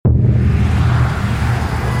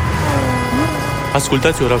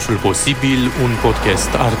Ascultați Orașul Posibil, un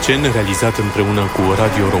podcast AFCN realizat împreună cu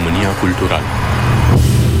Radio România Cultural.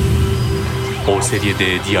 O serie de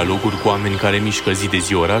dialoguri cu oameni care mișcă zi de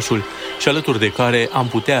zi orașul și alături de care am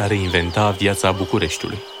putea reinventa viața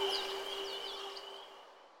Bucureștiului.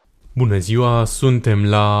 Bună ziua, suntem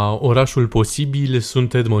la Orașul Posibil,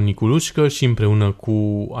 sunt Edmond Niculușcă și împreună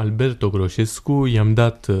cu Alberto Groșescu i-am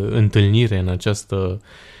dat întâlnire în această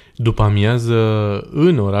după-amiază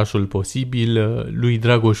în Orașul Posibil lui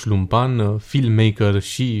Dragoș Lumpan, filmmaker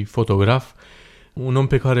și fotograf, un om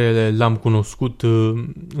pe care l-am cunoscut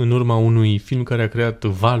în urma unui film care a creat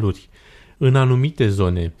valuri în anumite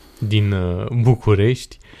zone din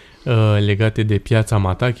București legate de piața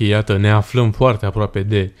Matache. Iată, ne aflăm foarte aproape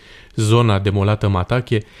de zona demolată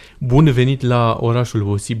Matache. Bun venit la Orașul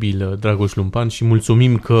Posibil, Dragoș Lumpan, și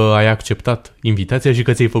mulțumim că ai acceptat invitația și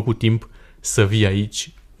că ți-ai făcut timp să vii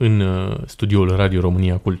aici în studioul Radio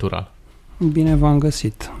România Cultural. Bine v-am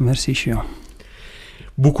găsit, mersi și eu.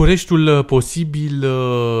 Bucureștiul Posibil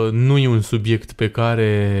nu e un subiect pe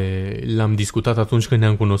care l-am discutat atunci când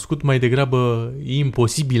ne-am cunoscut, mai degrabă e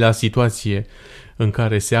imposibila situație în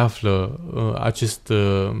care se află acest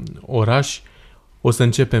oraș. O să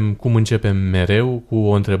începem cum începem mereu, cu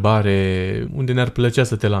o întrebare unde ne-ar plăcea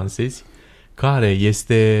să te lansezi. Care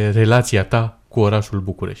este relația ta cu orașul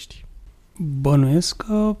București? Bănuiesc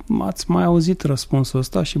că ați mai auzit răspunsul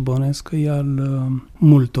ăsta și bănuiesc că e al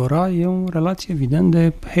multora. E o relație evident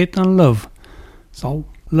de hate and love sau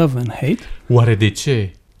love and hate. Oare de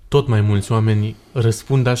ce tot mai mulți oameni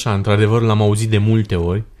răspund așa? Într-adevăr, l-am auzit de multe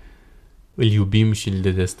ori. Îl iubim și îl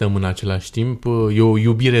detestăm în același timp. E o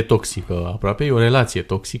iubire toxică aproape, e o relație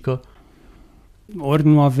toxică. Ori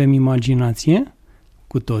nu avem imaginație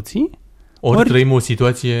cu toții, ori trăim o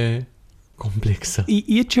situație complexă.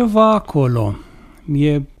 E ceva acolo.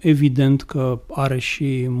 E evident că are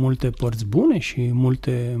și multe părți bune și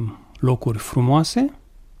multe locuri frumoase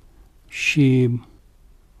și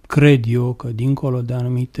cred eu că dincolo de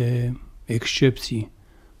anumite excepții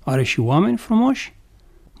are și oameni frumoși,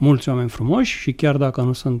 mulți oameni frumoși, și chiar dacă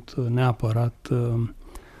nu sunt neapărat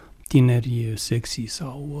tineri sexy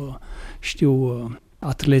sau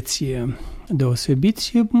atleți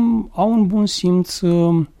deosebiți, au un bun simț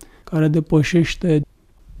care depășește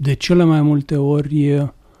de cele mai multe ori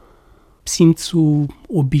simțul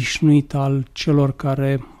obișnuit al celor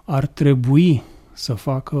care ar trebui să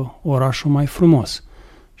facă orașul mai frumos.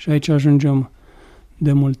 Și aici ajungem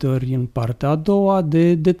de multe ori în partea a doua,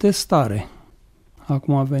 de detestare.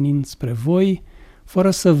 Acum venind spre voi, fără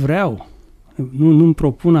să vreau, nu-mi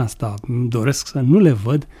propun asta, îmi doresc să nu le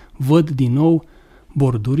văd din nou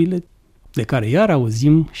bordurile de care iar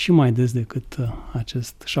auzim și mai des decât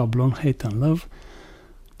acest șablon hate and love,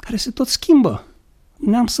 care se tot schimbă.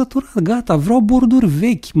 Ne-am săturat, gata, vreau borduri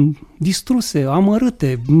vechi, distruse,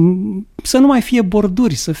 amărâte, să nu mai fie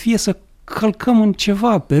borduri, să călcăm în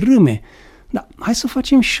ceva, pe râme. Dar hai să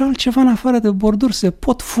facem și altceva în afară de borduri, se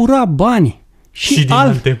pot fura bani. Și din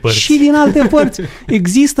alte părți. Și din alte părți.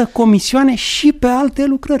 Există comisioane și pe alte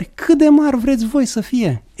lucrări. Cât de mari vreți voi să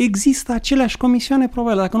fie? Există aceleași comisioane,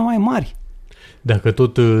 probabil, dacă nu mai mari. Dacă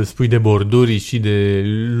tot spui de borduri și de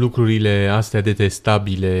lucrurile astea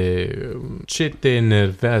detestabile, ce te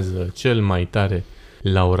enervează cel mai tare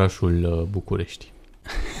la orașul București?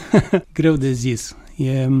 Greu de zis.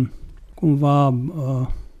 E cumva,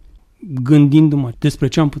 gândindu-mă despre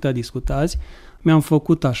ce am putea discuta azi, mi-am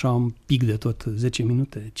făcut așa un pic de tot 10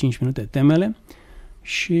 minute, 5 minute temele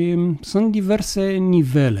și sunt diverse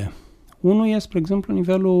nivele. Unul e, spre exemplu,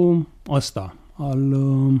 nivelul ăsta al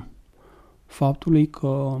faptului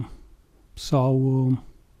că s-au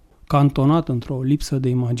cantonat într-o lipsă de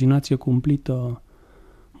imaginație cumplită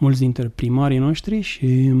mulți dintre primarii noștri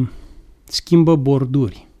și schimbă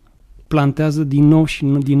borduri. Plantează din nou și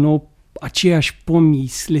din nou aceiași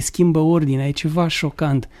pomi, le schimbă ordinea, e ceva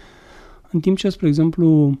șocant. În timp ce, spre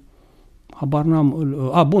exemplu, habar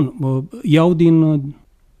n-am, iau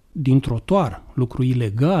din trotuar, lucru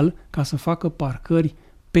ilegal, ca să facă parcări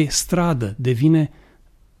pe stradă. Devine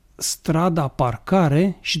strada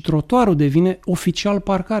parcare și trotuarul devine oficial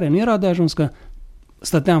parcare. Nu era de ajuns că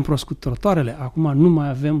stăteam prost cu trotuarele, acum nu mai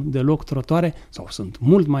avem deloc trotuare sau sunt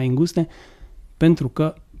mult mai înguste pentru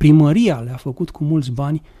că primăria le-a făcut cu mulți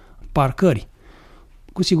bani parcări.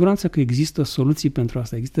 Cu siguranță că există soluții pentru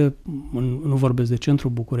asta. Există, nu vorbesc de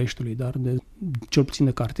centrul Bucureștiului, dar cel puțin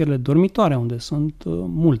de cartierele dormitoare, unde sunt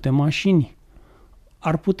multe mașini.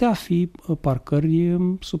 Ar putea fi parcări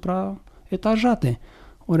supraetajate.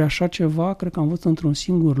 Ori așa ceva, cred că am văzut într-un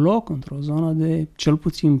singur loc, într-o zonă de cel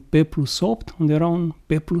puțin P+8, unde era un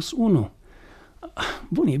P+1.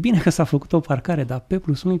 Bun, e bine că s-a făcut o parcare, dar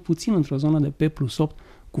P+1 e puțin într-o zonă de P+8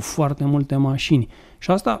 cu foarte multe mașini.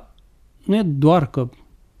 Și asta nu e doar că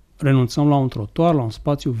renunțăm la un trotuar, la un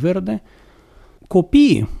spațiu verde.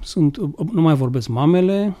 Copiii nu mai vorbesc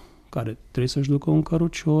mamele, care trebuie să-și ducă un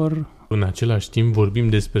cărucior. În același timp vorbim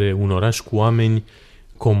despre un oraș cu oameni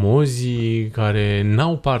comozi care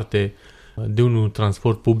n-au parte de un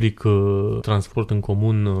transport public, transport în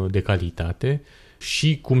comun de calitate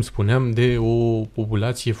și, cum spuneam, de o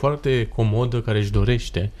populație foarte comodă care își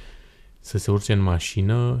dorește să se urce în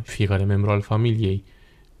mașină, fiecare membru al familiei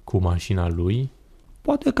cu mașina lui.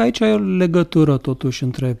 Poate că aici e o legătură totuși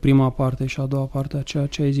între prima parte și a doua parte a ceea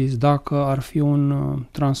ce ai zis. Dacă ar fi un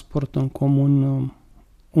transport în comun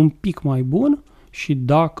un pic mai bun și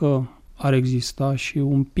dacă ar exista și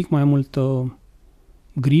un pic mai multă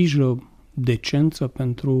grijă, decență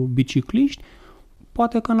pentru bicicliști,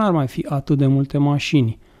 poate că n-ar mai fi atât de multe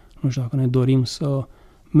mașini. Nu știu dacă ne dorim să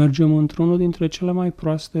mergem într-unul dintre cele mai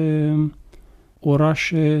proaste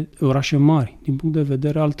orașe mari, din punct de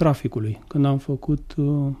vedere al traficului. Când am făcut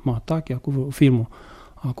Matache, filmul,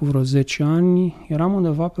 acum vreo 10 ani, eram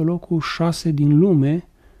undeva pe locul 6 din lume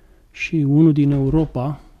și 1 din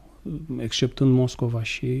Europa, exceptând Moscova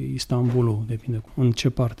și Istanbulul, depinde în ce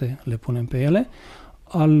parte le punem pe ele,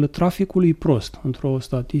 al traficului prost, într-o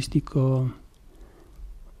statistică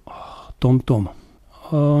tom-tom.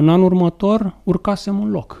 În anul următor urcasem un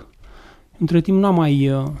loc. Între timp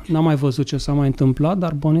n-am mai văzut ce s-a mai întâmplat,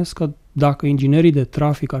 dar bănesc că dacă inginerii de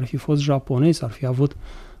trafic ar fi fost japonezi, ar fi avut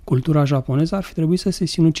cultura japoneză, ar fi trebuit să se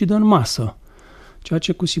sinucidă în masă. Ceea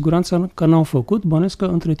ce cu siguranță că n-au făcut, bănesc că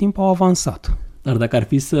între timp au avansat. Dar dacă ar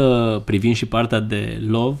fi să privim și partea de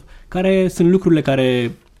love, care sunt lucrurile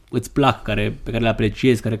care îți plac, pe care le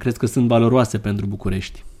apreciezi, care crezi că sunt valoroase pentru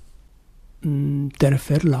București? Te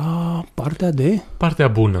referi la partea de? Partea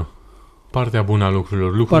bună. Partea bună a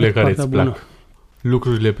lucrurilor, lucrurile care îți plac,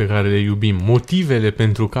 lucrurile pe care le iubim, motivele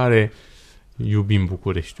pentru care iubim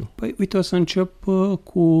Bucureștiul. Păi uite, o să încep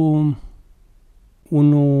cu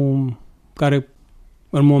unul care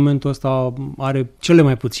în momentul ăsta are cele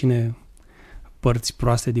mai puține părți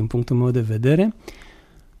proaste din punctul meu de vedere.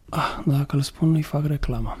 Dacă îl spun, nu-i fac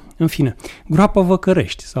reclamă. În fine, Groapa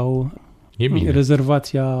Văcărești sau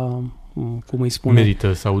rezervația, cum îi spune.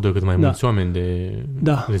 Merită să audă cât mai mulți oameni de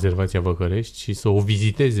rezervația Văcărești și să o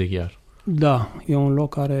viziteze chiar. Da, e un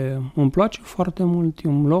loc care îmi place foarte mult, e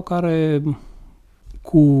un loc care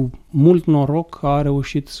cu mult noroc a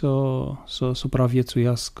reușit să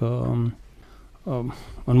supraviețuiască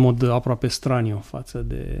în mod aproape straniu față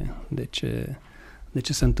de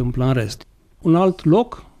ce se întâmplă în rest. Un alt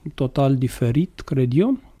loc, total diferit, cred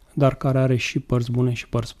eu, dar care are și părți bune și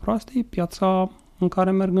părți proaste, e piața în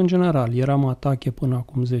care merg în general. Era Matache până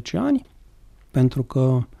acum 10 ani, pentru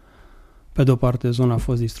că pe de o parte zona a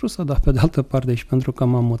fost distrusă, dar pe de altă parte și pentru că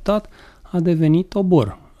m-am mutat, a devenit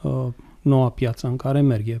Obor, noua piață în care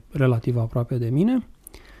merg, e relativ aproape de mine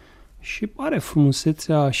și are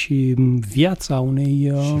frumusețea și viața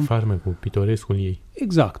unei... Și farmecul, pitorescul ei.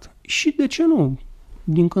 Exact. Și de ce nu?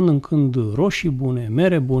 Din când în când roșii bune,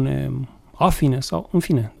 mere bune, afine sau, în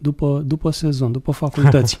fine, după sezon, după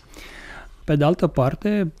facultăți. Pe de altă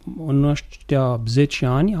parte, în ăștia 10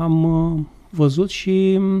 ani am văzut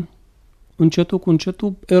și încetul cu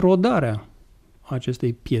încetul erodarea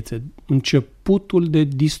acestei piețe, începutul de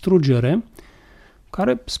distrugere,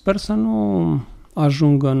 care sper să nu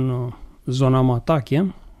ajungă în zona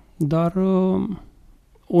Matache, dar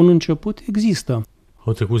un început există.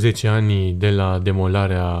 Au trecut 10 ani de la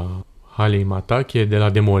demolarea halei Matache, de la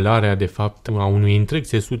demolarea, de fapt, a unui întreg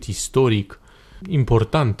țesut istoric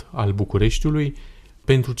important al Bucureștiului,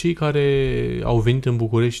 pentru cei care au venit în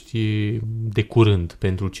București de curând,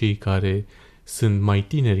 pentru cei care sunt mai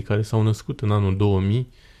tineri, care s-au născut în anul 2000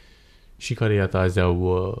 și care, iată, azi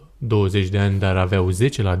au 20 de ani, dar aveau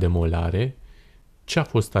 10 la demolare. Ce a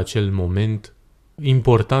fost acel moment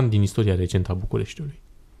important din istoria recentă a Bucureștiului?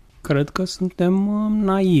 Cred că suntem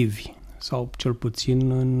naivi, sau cel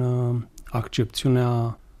puțin în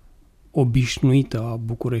accepțiunea obișnuită a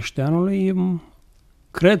bucureșteanului.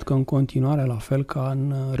 Cred că în continuare, la fel ca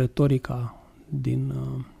în retorica din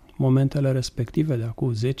momentele respective de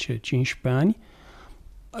acum 10-15 ani,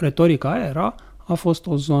 retorica aia a fost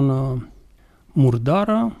o zonă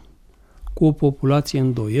murdară, cu o populație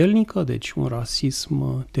îndoielnică, deci un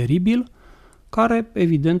rasism teribil, care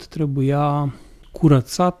evident trebuia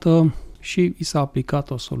curățată și i s-a aplicat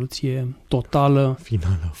o soluție totală,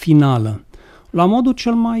 finală. La modul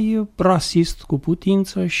cel mai rasist cu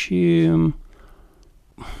putință și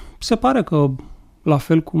se pare că, la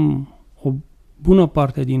fel cum o bună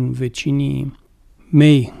parte din vecinii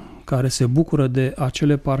mei care se bucură de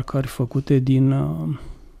acele parcări făcute din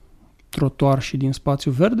trotuar și din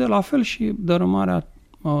spațiu verde, la fel și dărâmarea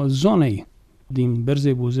zonei din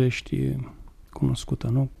Berzei, Buzești, cunoscută,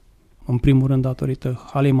 nu? În primul rând datorită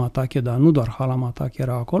halei Matache, dar nu doar hala Matache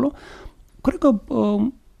era acolo. Cred că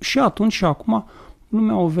și atunci și acum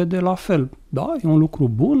lumea o vede la fel. Da, e un lucru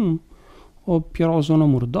bun, era o zonă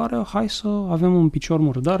murdară, hai să avem un picior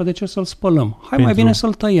murdar, de ce să-l spălăm? Mai bine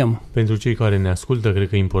să-l tăiem. Pentru cei care ne ascultă, cred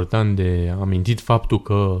că e important de amintit faptul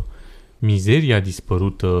că mizeria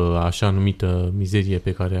dispărută, așa numită mizerie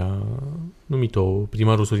pe care a numit-o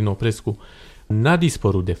primarul Sorin Oprescu, n-a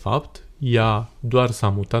dispărut de fapt, ea doar s-a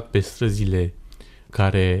mutat pe străzile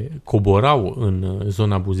care coborau în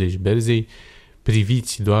zona Buzești-Berzei.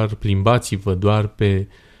 Priviți doar, plimbați-vă doar pe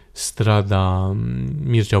strada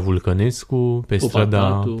Mircea Vulcănescu, pe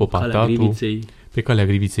strada Popatatu, pe calea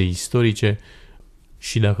Griviței istorice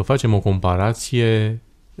și dacă facem o comparație,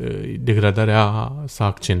 degradarea s-a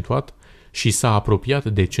accentuat și s-a apropiat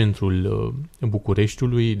de centrul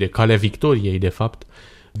Bucureștiului, de calea Victoriei, de fapt,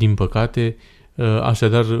 din păcate.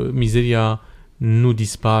 Așadar, mizeria nu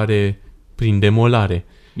dispare prin demolare.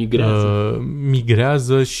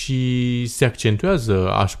 Migrează și se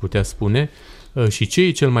accentuează, aș putea spune, și ce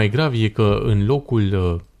e cel mai grav e că în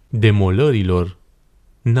locul demolărilor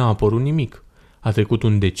n-a apărut nimic. A trecut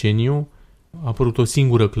un deceniu, a apărut o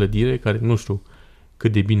singură clădire care nu știu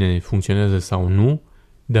cât de bine funcționează sau nu,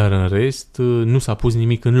 dar în rest nu s-a pus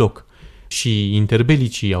nimic în loc. Și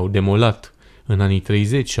interbelicii au demolat în anii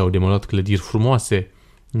 30 și au demolat clădiri frumoase.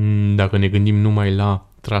 Dacă ne gândim numai la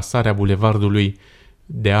trasarea bulevardului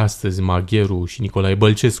de astăzi, Magheru și Nicolae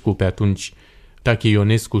Bălcescu, pe atunci Tache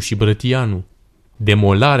Ionescu și Brătianu,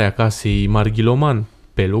 demolarea casei Marghiloman,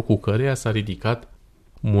 pe locul căreia s-a ridicat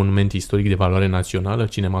monument istoric de valoare națională,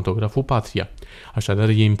 cinematograful Patria. Așadar,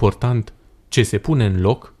 e important ce se pune în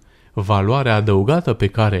loc, valoarea adăugată pe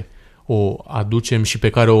care o aducem și pe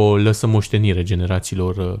care o lăsăm moștenire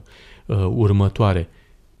generațiilor următoare.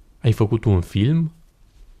 Ai făcut un film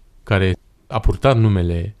care a purtat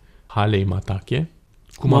numele halei Matache.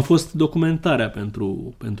 Cum a fost documentarea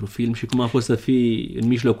pentru film și cum a fost să fii în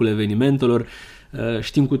mijlocul evenimentelor.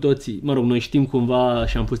 Știm cu toții, noi știm cumva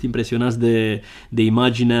și am fost impresionați de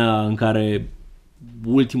imaginea în care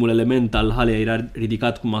ultimul element al halei era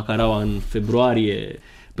ridicat cu macaraua în februarie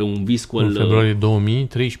pe un viscol. În februarie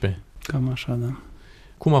 2013. Cam așa, da.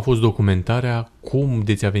 Cum a fost documentarea? Cum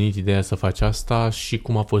de ți-a venit ideea să faci asta și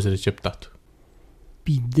cum a fost receptat?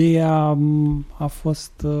 Ideea a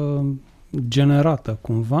fost generată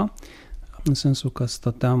cumva, în sensul că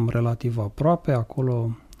stăteam relativ aproape,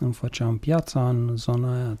 acolo îmi făceam piața, în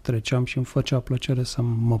zona aia treceam și îmi făcea plăcere să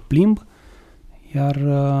mă plimb, iar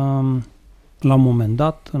la un moment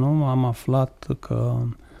dat am aflat că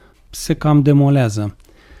se cam demolează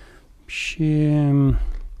și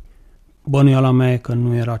bănuiala mea e că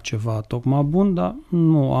nu era ceva tocmai bun, dar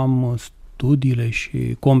nu am studiile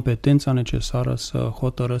și competența necesară să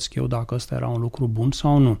hotărăsc eu dacă ăsta era un lucru bun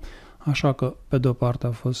sau nu. Așa că, pe de o parte,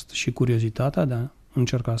 a fost și curiozitatea de a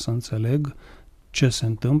încerca să înțeleg ce se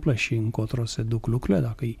întâmplă și încotro se duc lucrurile,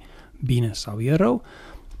 dacă e bine sau e rău.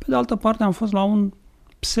 Pe de altă parte, am fost la un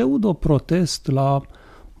pseudo-protest, la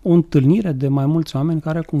o întâlnire de mai mulți oameni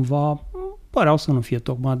care cumva păreau să nu fie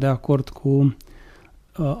tocmai de acord cu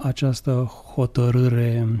această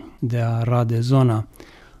hotărâre de a rade zona.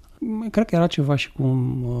 Cred că era ceva și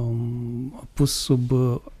cum pus sub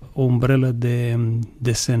o umbrelă de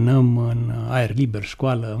desenăm în aer liber,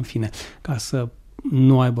 școală, în fine, ca să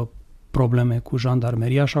nu aibă probleme cu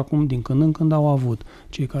jandarmeria, așa cum din când în când au avut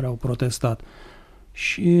cei care au protestat.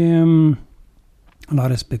 Și la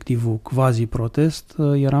respectivul quasi-protest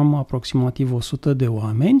eram aproximativ 100 de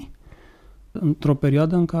oameni, într-o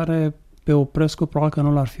perioadă în care pe Oprescu probabil că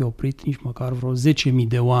nu l-ar fi oprit nici măcar vreo 10.000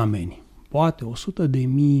 de oameni. Poate 100.000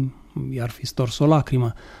 i-ar fi stors o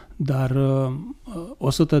lacrimă, dar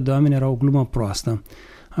 100 de oameni era o glumă proastă.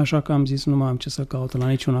 Așa că am zis, nu mai am ce să caut la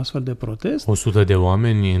niciun astfel de protest. 100 de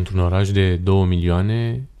oameni într-un oraș de 2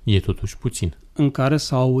 milioane e totuși puțin. În care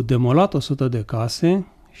s-au demolat 100 de case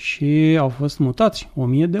și au fost mutați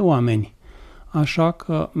 1000 de oameni. Așa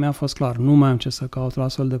că mi-a fost clar, nu mai am ce să caut la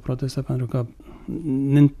astfel de proteste, pentru că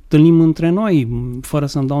ne întâlnim între noi, fără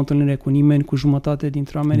să-mi dau întâlnire cu nimeni, cu jumătate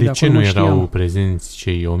dintre oamenii de acolo. De ce nu erau prezenți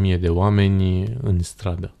cei 1000 de oameni în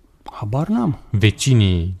stradă? Habar n-am.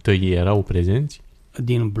 Vecinii tăi erau prezenți?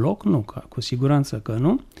 Din bloc, nu, cu siguranță că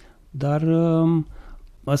nu, dar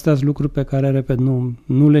astea sunt lucruri pe care, repet,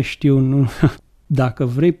 nu le știu. Nu. Dacă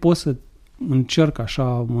vrei, poți să încerc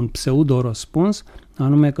așa un pseudo-răspuns,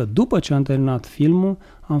 anume că după ce am terminat filmul,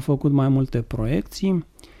 am făcut mai multe proiecții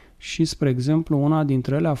și, spre exemplu, una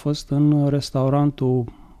dintre ele a fost în restaurantul,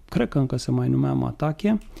 cred că încă se mai numea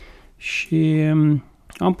Matache, și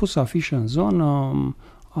am pus afișe în zonă,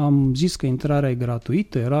 am zis că intrarea e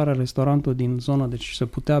gratuită, era restaurantul din zonă, deci se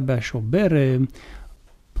putea bea și o bere.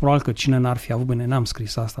 Probabil că cine n-ar fi avut, bine, n-am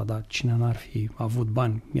scris asta, dar cine n-ar fi avut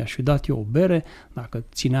bani, mi-aș fi dat eu o bere, dacă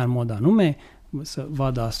ținea în mod anume, să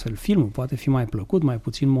vadă astfel filmul, poate fi mai plăcut, mai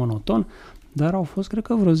puțin monoton, dar au fost, cred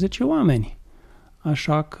că, vreo 10 oameni.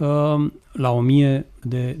 Așa că la 1000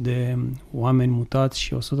 de oameni mutați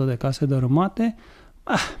și 100 de case dărâmate,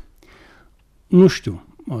 nu știu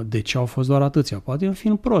de ce au fost doar atâția, poate e un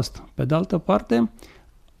film prost. Pe de altă parte,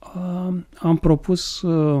 am propus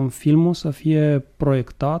filmul să fie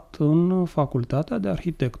proiectat în Facultatea de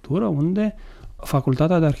Arhitectură, unde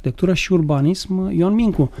Facultatea de Arhitectură și Urbanism Ion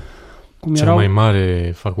Mincu. Cea mai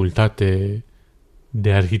mare facultate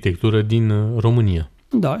de arhitectură din România.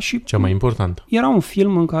 Da, și cea mai importantă. Era un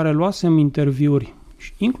film în care luasem interviuri,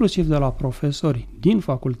 inclusiv de la profesori din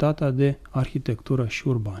Facultatea de Arhitectură și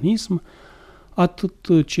Urbanism,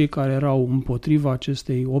 atât cei care erau împotriva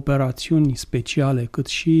acestei operațiuni speciale, cât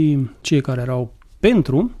și cei care erau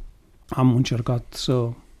pentru. Am încercat să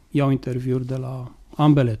iau interviuri de la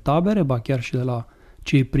ambele tabere, ba chiar și de la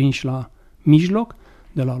cei prinși la mijloc,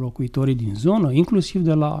 de la locuitorii din zonă, inclusiv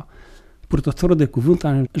de la purtătorul de cuvânt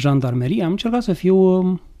al jandarmeriei. Am încercat să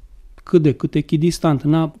fiu cât de cât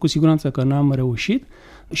echidistant. Cu siguranță că n-am reușit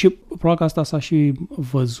și probabil că asta s-a și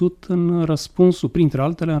văzut în răspunsul, printre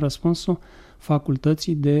altele, în răspunsul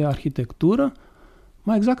Facultății de Arhitectură.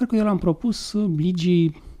 Mai exact, cred că eu l-am propus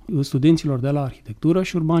ligii studenților de la Arhitectură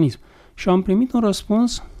și Urbanism. Și am primit un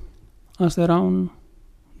răspuns, asta era în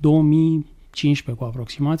 2015 cu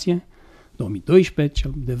aproximație, 2012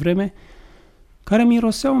 cel de vreme, care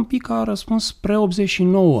mirosea un pic ca răspuns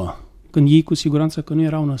pre-89, când ei cu siguranță că nu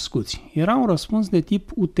erau născuți. Era un răspuns de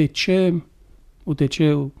tip UTC,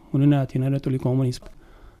 Uniunea Tineretului Comunist.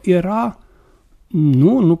 Era,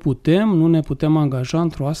 nu putem, nu ne putem angaja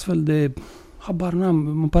într-o astfel de, habar n-am,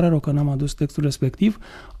 îmi pare rău că n-am adus textul respectiv,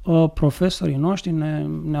 profesorii noștri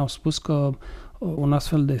ne-au spus că un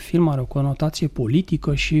astfel de film are o conotație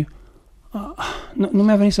politică și nu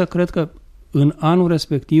mi-a venit să cred că în anul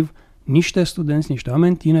respectiv niște studenți, niște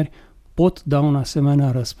oameni tineri pot da un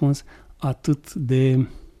asemenea răspuns atât de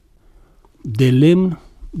lemn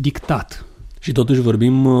dictat. Și totuși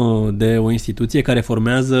vorbim de o instituție care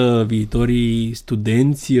formează viitorii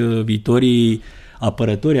studenți, viitorii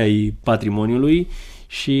apărători ai patrimoniului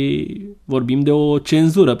și vorbim de o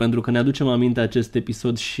cenzură, pentru că ne aducem aminte acest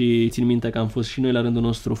episod și țin minte că am fost și noi la rândul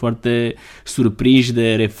nostru foarte surprinși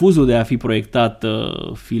de refuzul de a fi proiectat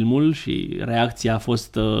filmul și reacția a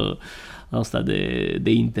fost asta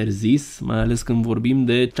de interzis, mai ales când vorbim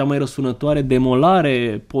de cea mai răsunătoare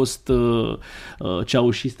demolare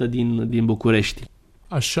post-ceaușistă din București.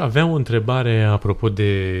 Aș avea o întrebare apropo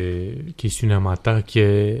de chestiunea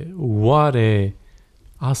Matache. Oare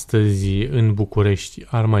astăzi în București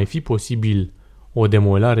ar mai fi posibil o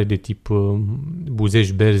demolare de tip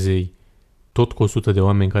Buzești, Berzei, tot cu 100 de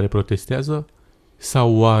oameni care protestează?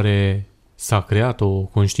 Sau oare s-a creat o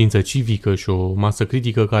conștiință civică și o masă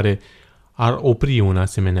critică care ar opri un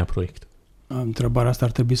asemenea proiect? Întrebarea asta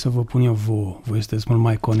ar trebui să vă pun eu. Voi sunteți mult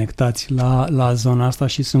mai conectați la zona asta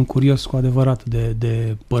și sunt curios cu adevărat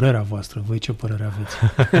de părerea voastră. Voi ce părere aveți?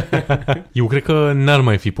 Eu cred că n-ar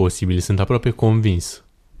mai fi posibil. Sunt aproape convins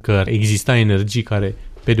că ar exista energii care,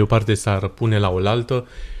 pe de o parte, s-ar pune la oaltă,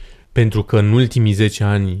 pentru că în ultimii 10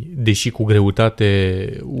 ani, deși cu greutate,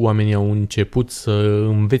 oamenii au început să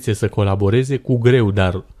învețe să colaboreze cu greu,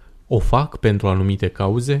 dar o fac pentru anumite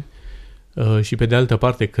cauze. Și pe de altă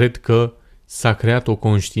parte, cred că s-a creat o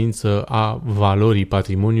conștiință a valorii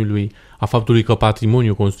patrimoniului, a faptului că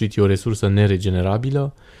patrimoniul construit e o resursă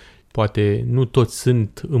neregenerabilă. Poate nu toți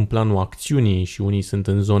sunt în planul acțiunii și unii sunt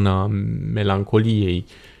în zona melancoliei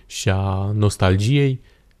și a nostalgiei.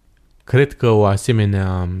 Cred că o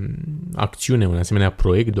asemenea acțiune, un asemenea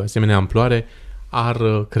proiect, o asemenea amploare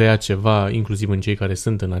ar crea ceva, inclusiv în cei care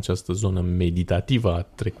sunt în această zonă meditativă a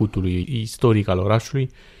trecutului istoric al orașului,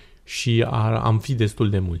 și am fi destul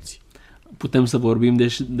de mulți. Putem să vorbim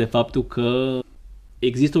de faptul că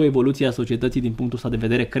există o evoluție a societății din punctul ăsta de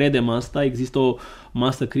vedere, credem asta, există o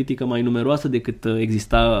masă critică mai numeroasă decât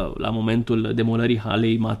exista la momentul demolării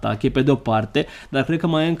halei Matache, pe de o parte, dar cred că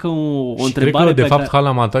mai e încă o întrebare. Cred că, de fapt,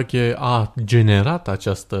 hala Matache a generat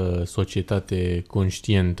această societate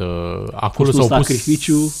conștientă. Acolo s-au pus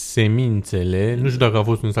semințele, nu știu dacă a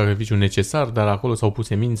fost un sacrificiu necesar, dar acolo s-au pus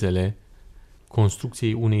semințele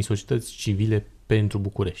construcției unei societăți civile pentru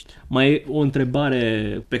București. Mai e o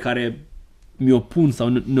întrebare pe care mi opun sau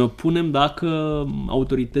ne opunem dacă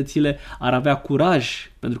autoritățile ar avea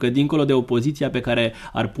curaj, pentru că dincolo de opoziția pe care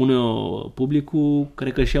ar pune-o publicul,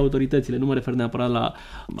 cred că și autoritățile, nu mă refer neapărat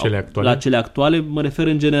la cele actuale, mă refer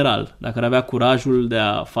în general, dacă ar avea curajul de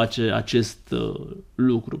a face acest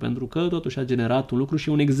lucru, pentru că totuși a generat un lucru și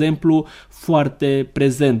un exemplu foarte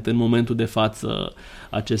prezent în momentul de față,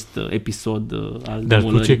 acest episod al Dar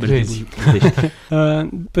tu ce crezi?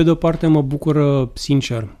 Pe de-o parte mă bucură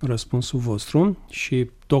sincer răspunsul vostru și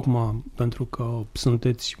tocmai pentru că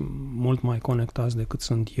sunteți mult mai conectați decât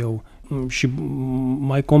sunt eu și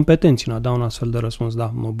mai competenți în a da un astfel de răspuns,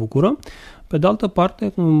 da, mă bucură. Pe de altă parte,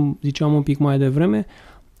 cum ziceam un pic mai devreme,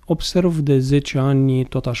 observ de 10 ani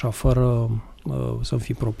tot așa, fără să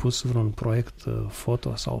fi propus vreun proiect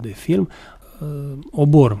foto sau de film,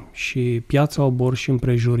 obor și piața obor și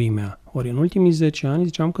împrejurimea. Ori în ultimii 10 ani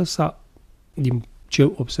ziceam că din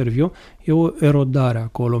ce observ eu, e o erodare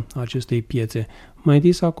acolo a acestei piețe. Mai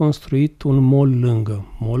întâi s-a construit un mall lângă,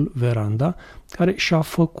 mall Veranda, care și-a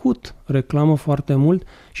făcut reclamă foarte mult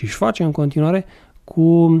și își face în continuare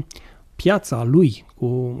cu piața lui,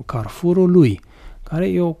 cu Carrefour-ul lui, care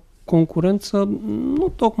e o concurență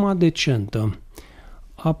nu tocmai decentă.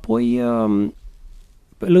 Apoi,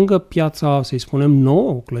 pe lângă piața, să-i spunem, nouă,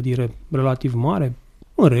 o clădire relativ mare,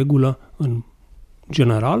 în regulă, în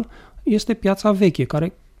general, este piața veche,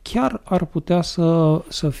 care chiar ar putea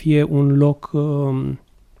să fie un loc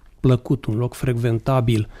plăcut, un loc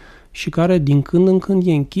frecventabil și care din când în când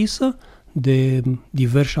e închisă de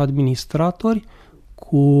diversi administratori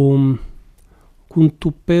cu un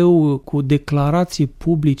tupeu, cu declarații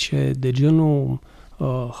publice de genul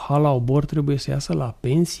hala obor trebuie să iasă la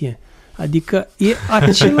pensie. Adică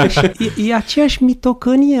e aceeași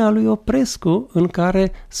mitocănie a lui Oprescu în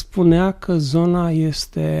care spunea că zona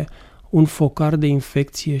este un focar de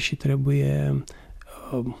infecție și trebuie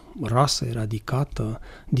rasă eradicată,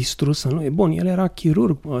 distrusă. Nu, e bun, el era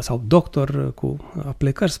chirurg sau doctor cu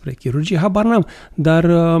aplecări spre chirurgie, habar n-am, dar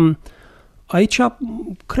aici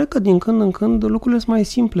cred că din când în când lucrurile sunt mai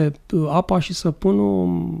simple. Apa și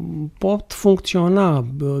săpunul pot funcționa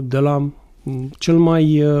de la cel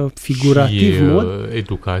mai figurativ și mod.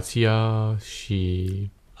 Educația și...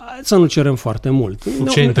 Să nu cerem foarte mult.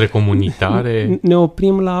 Centre comunitare. Ne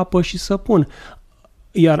oprim la apă și săpun.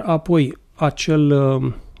 Iar apoi acel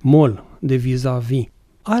mall de vis-a-vis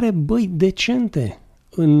are băi decente.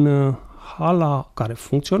 În hala care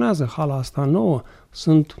funcționează, hala asta nouă,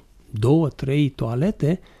 sunt 2-3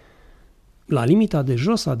 toalete la limita de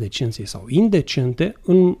jos a decenței sau indecente,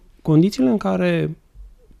 în condițiile în care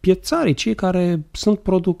piețarii, cei care sunt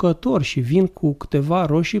producători și vin cu câteva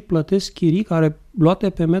roșii, plătesc chirii care, luate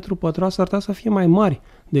pe metru pătrat, s-ar putea să fie mai mari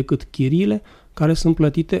decât chiriile care sunt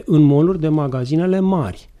plătite în mall-uri de magazinele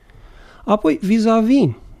mari. Apoi, vis-a-vis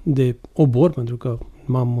de obor, pentru că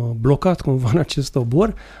m-am blocat cumva în acest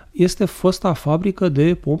obor, este fosta fabrică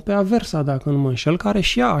de pompe Aversa, dacă nu mă înșel, care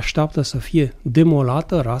și ea așteaptă să fie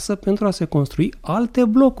demolată, rasă, pentru a se construi alte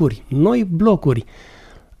blocuri, noi blocuri.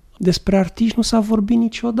 Despre artiști nu s-a vorbit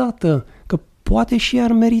niciodată, că poate și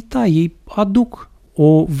ar merita, ei aduc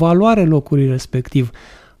o valoare locului respectiv.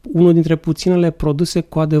 Unul dintre puținele produse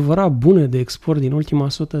cu adevărat bune de export din ultima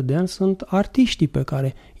 100 de ani sunt artiștii pe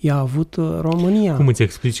care i-a avut România. Cum îți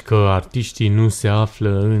explici că artiștii nu se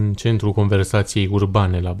află în centrul conversației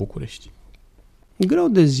urbane la București? Greu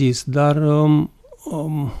de zis, dar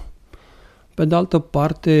pe de altă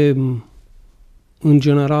parte, în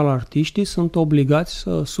general, artiștii sunt obligați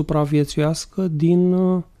să supraviețuiască din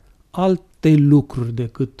alte lucruri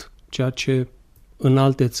decât ceea ce în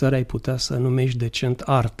alte țări ai putea să numești decent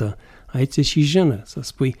artă. Aici e și jenă să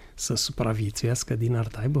spui să supraviețuiască din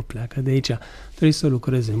artă. Hai bă, pleacă de aici. Trebuie să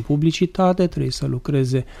lucreze în publicitate, trebuie să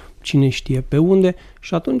lucreze cine știe pe unde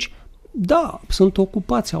și atunci, da, sunt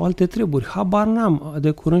ocupați, au alte treburi. Habar n-am.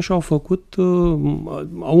 De curând și-au făcut,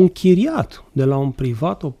 au închiriat de la un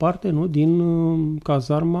privat o parte, nu, din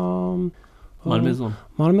cazarma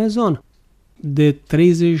Malmezon. De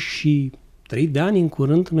 33 de ani în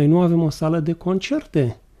curând, noi nu avem o sală de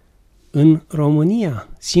concerte în România.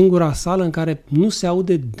 Singura sală în care nu se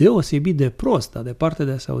aude deosebit de prost, dar departe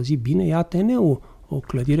de a se auzi bine, e Ateneul, o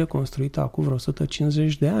clădire construită acum vreo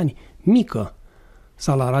 150 de ani, mică.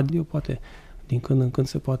 Sala radio poate, din când în când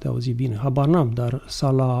se poate auzi bine. Habar n-am, dar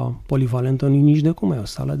sala polivalentă nu nici de cum, e o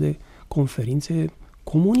sală de conferințe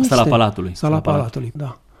comuniste. Sala Palatului. Sala Palatului,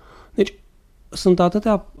 da. Deci, sunt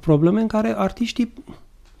atâtea probleme în care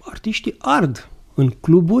artiștii ard în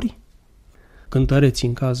cluburi, cântăreți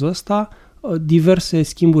în cazul ăsta, diverse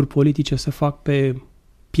schimburi politice se fac pe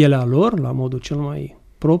pielea lor, la modul cel mai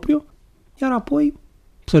propriu, iar apoi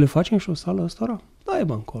să le facem și o sală ăstora, da, e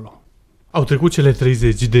bă încolo. Au trecut cele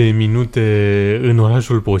 30 de minute în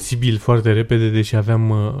Orașul Posibil foarte repede, deși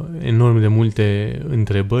aveam enorm de multe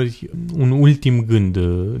întrebări. Un ultim gând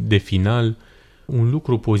de final, un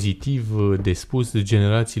lucru pozitiv de spus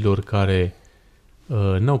generațiilor care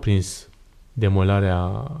n-au prins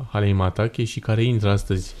demolarea halei Matache și care intră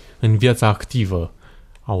astăzi în viața activă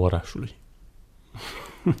a orașului.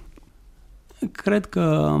 Cred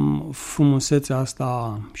că frumusețea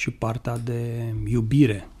asta și partea de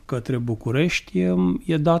iubire către București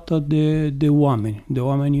e dată de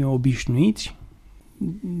oameni obișnuiți,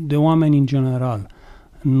 de oameni în general,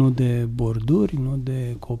 nu de borduri, nu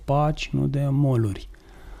de copaci, nu de moluri.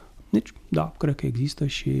 Deci, da, cred că există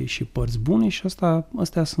și părți bune și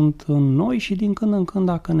astea sunt în noi și din când în când,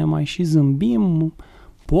 dacă ne mai și zâmbim,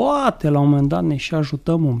 poate la un moment dat ne și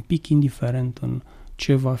ajutăm un pic, indiferent în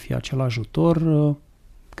ce va fi acel ajutor,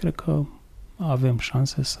 cred că avem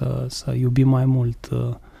șanse să iubim mai mult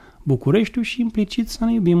Bucureștiul și implicit să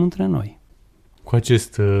ne iubim între noi. Cu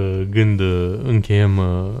acest gând încheiem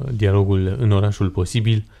dialogul în Orașul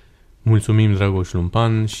Posibil. Mulțumim, Dragoș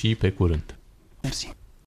Lumpan, și pe curând. Mersi.